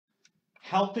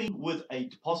Helping with a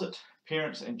deposit,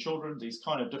 parents and children, there's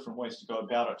kind of different ways to go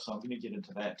about it, so I'm going to get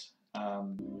into that.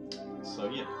 So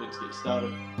yeah, let's get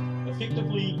started.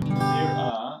 Effectively, there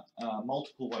are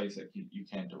multiple ways that you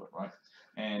can do it, right?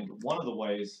 And one of the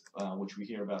ways which we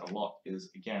hear about a lot is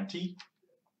a guarantee.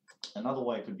 Another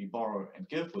way could be borrow and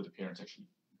give, where the parents actually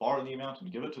borrow the amount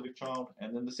and give it to the child.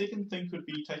 And then the second thing could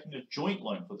be taking a joint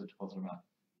loan for the deposit amount.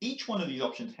 Each one of these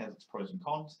options has its pros and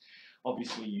cons.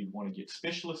 Obviously, you'd want to get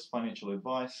specialist financial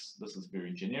advice. This is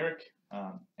very generic.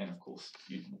 And of course,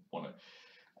 you'd want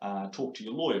to talk to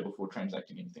your lawyer before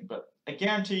transacting anything. But a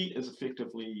guarantee is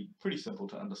effectively pretty simple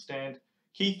to understand.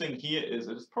 Key thing here is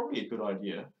that it's probably a good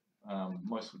idea,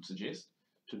 most would suggest,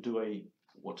 to do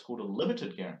what's called a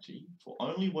limited guarantee for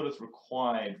only what is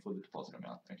required for the deposit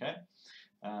amount, okay?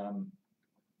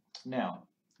 Now,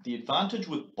 the advantage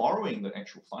with borrowing the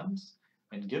actual funds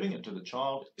and giving it to the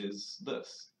child is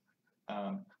this.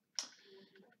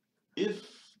 If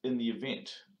in the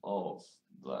event of,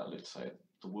 let's say,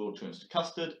 the world turns to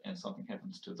custard and something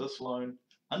happens to this loan,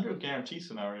 under a guarantee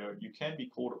scenario, you can be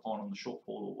called upon on the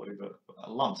shortfall or whatever, a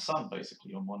lump sum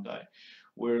basically on one day.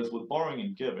 Whereas with borrowing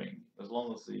and giving, as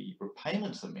long as the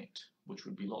repayments are met, which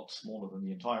would be a lot smaller than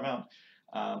the entire amount,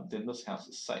 then this house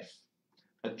is safe.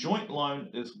 A joint loan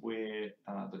is where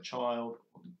the child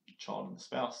and the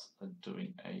spouse are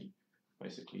doing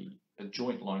basically a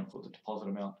joint loan for the deposit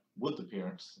amount with the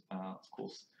parents, of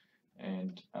course,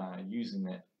 and using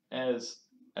that as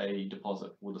a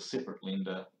deposit with a separate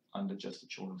lender under just the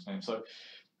children's name. So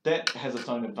that has its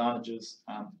own advantages.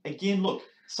 Again, look,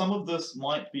 some of this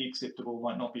might be acceptable,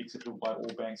 might not be acceptable by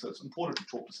all banks, so it's important to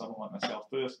talk to someone like myself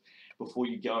first before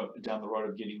you go down the road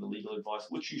of getting the legal advice,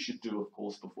 which you should do, of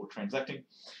course, before transacting.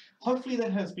 Hopefully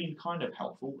that has been kind of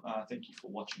helpful. Thank you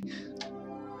for watching.